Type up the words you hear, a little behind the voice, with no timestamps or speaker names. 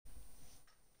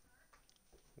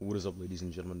What is up, ladies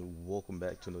and gentlemen? Welcome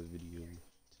back to another video.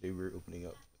 Today we're opening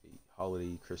up a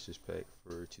holiday Christmas pack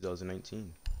for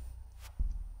 2019.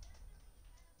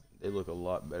 They look a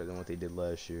lot better than what they did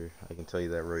last year. I can tell you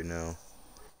that right now.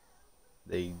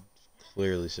 They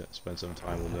clearly spent some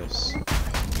time on this.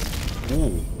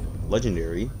 Ooh,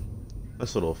 legendary.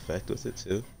 Nice little effect with it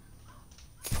too.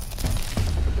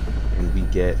 And we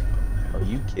get, are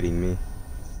you kidding me?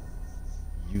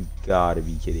 You gotta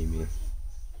be kidding me.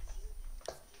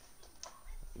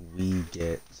 We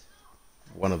get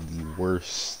one of the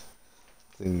worst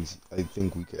things I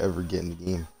think we could ever get in the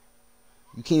game.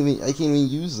 I can't even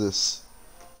use this.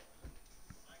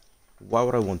 Why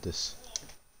would I want this?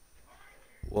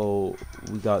 Well,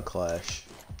 we got Clash,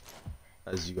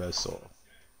 as you guys saw.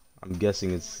 I'm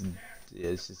guessing it's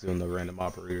just doing the random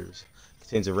operators. It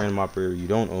contains a random operator you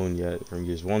don't own yet from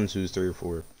years 1, 2, 3, or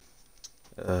 4.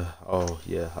 Oh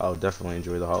yeah, I'll definitely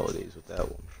enjoy the holidays with that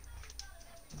one.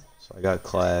 So I got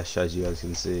Clash, as you guys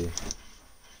can see.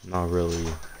 Not really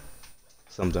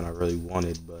something I really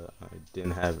wanted, but I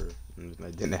didn't have her. And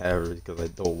I didn't have her because I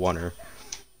don't want her.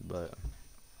 But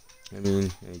I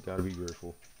mean, you gotta be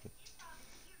grateful.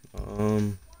 I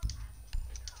mean,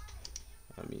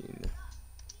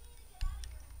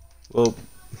 well,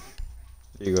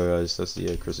 there you go, guys. That's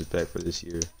the Christmas pack for this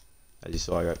year. As you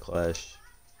saw, I got Clash.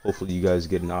 Hopefully, you guys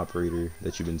get an operator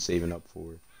that you've been saving up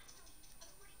for.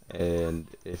 And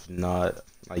if not,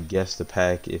 I guess the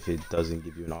pack, if it doesn't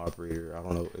give you an operator, I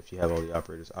don't know if you have all the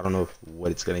operators. I don't know what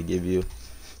it's gonna give you.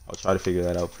 I'll try to figure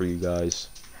that out for you guys,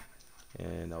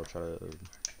 and I'll try to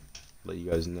let you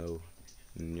guys know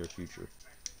in the near future.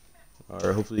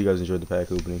 Alright, hopefully you guys enjoyed the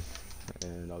pack opening,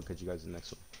 and I'll catch you guys in the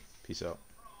next one. Peace out.